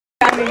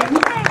Who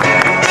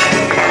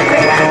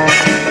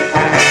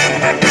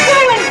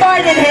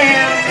invited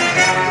him?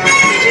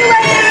 Did you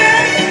let him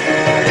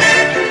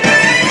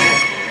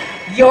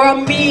in? You're a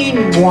mean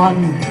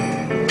one,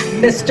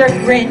 Mr.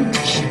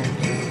 Grinch.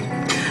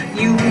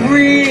 You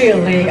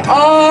really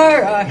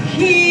are a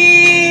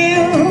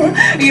heel.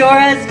 You're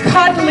as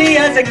cuddly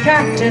as a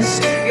cactus.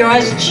 You're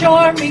as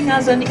charming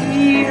as an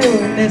eel,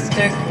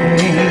 Mr.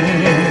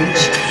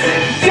 Grinch.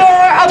 You're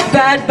a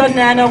bad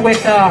banana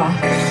with a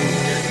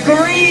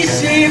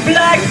greasy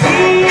black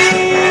peel.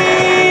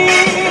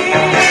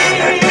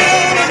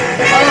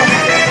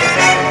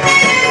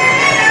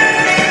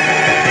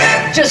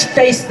 Just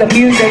face the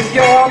music,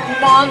 you're a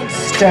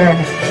monster,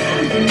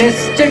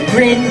 Mr.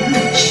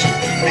 Grinch.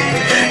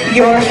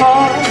 Your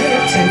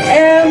heart's an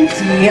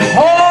empty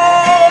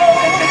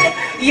hole.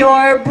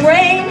 Your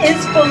brain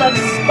is full of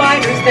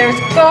spiders. There's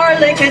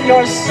garlic in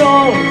your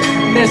soul,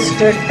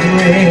 Mr.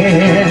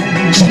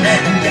 Grinch.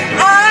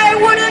 I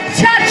wouldn't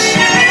touch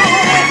you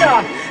with a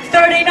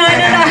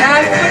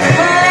 39.5-foot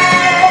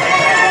pole.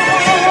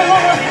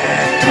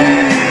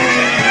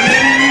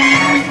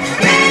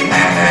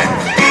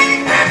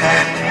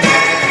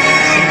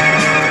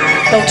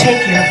 They'll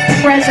take your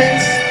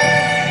presents.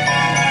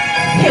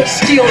 He'll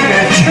steal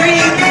your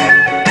tree.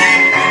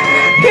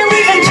 He'll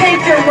even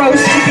take your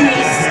roast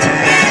beast.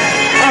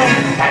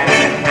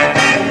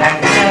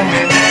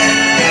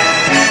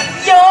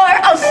 You're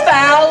a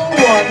foul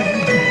one,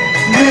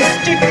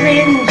 Mr.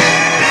 Grinch.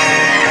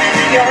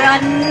 You're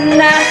a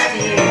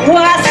nasty,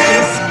 wasty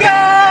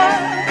scum.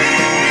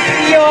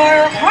 Your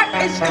heart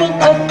is full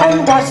of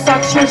unwashed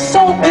socks. Your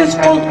soul is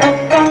full of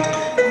gum,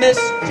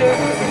 Mr.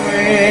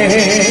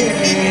 Grinch.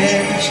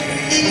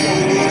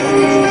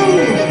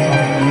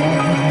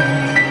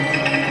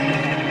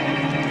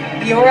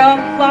 You're a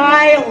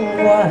vile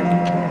one,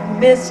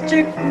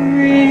 Mr.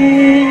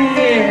 Grinch.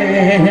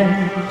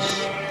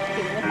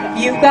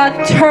 You've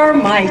got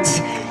termites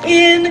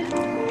in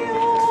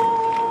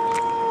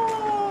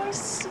your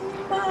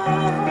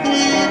smile.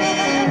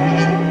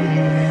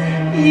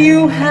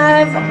 You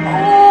have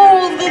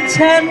all the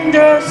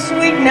tender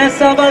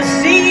sweetness of a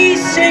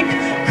seasick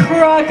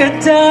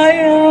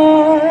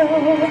crocodile,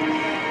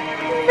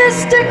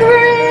 Mr.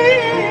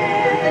 Grinch.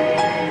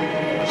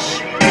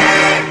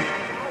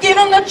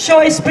 Given the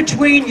choice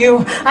between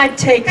you, I'd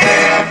take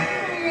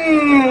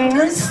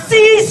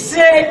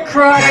seasick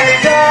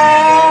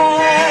crocodile.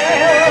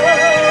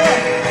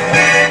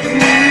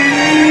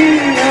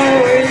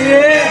 Oh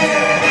yeah,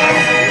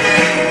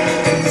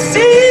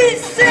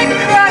 seasick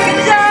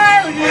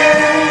crocodile.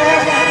 Yeah.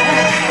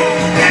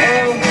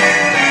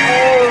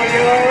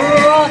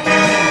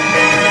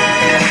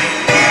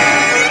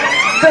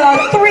 The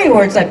three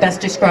words that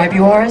best describe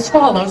you are as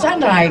follows,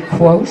 and I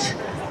quote: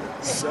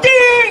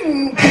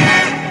 stink.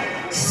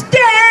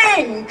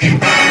 Stank!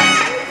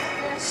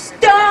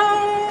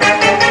 Stunk!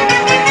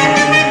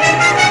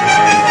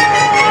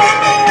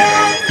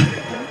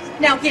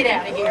 Now get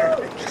out of here.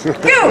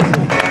 Go!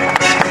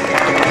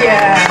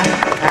 Yeah.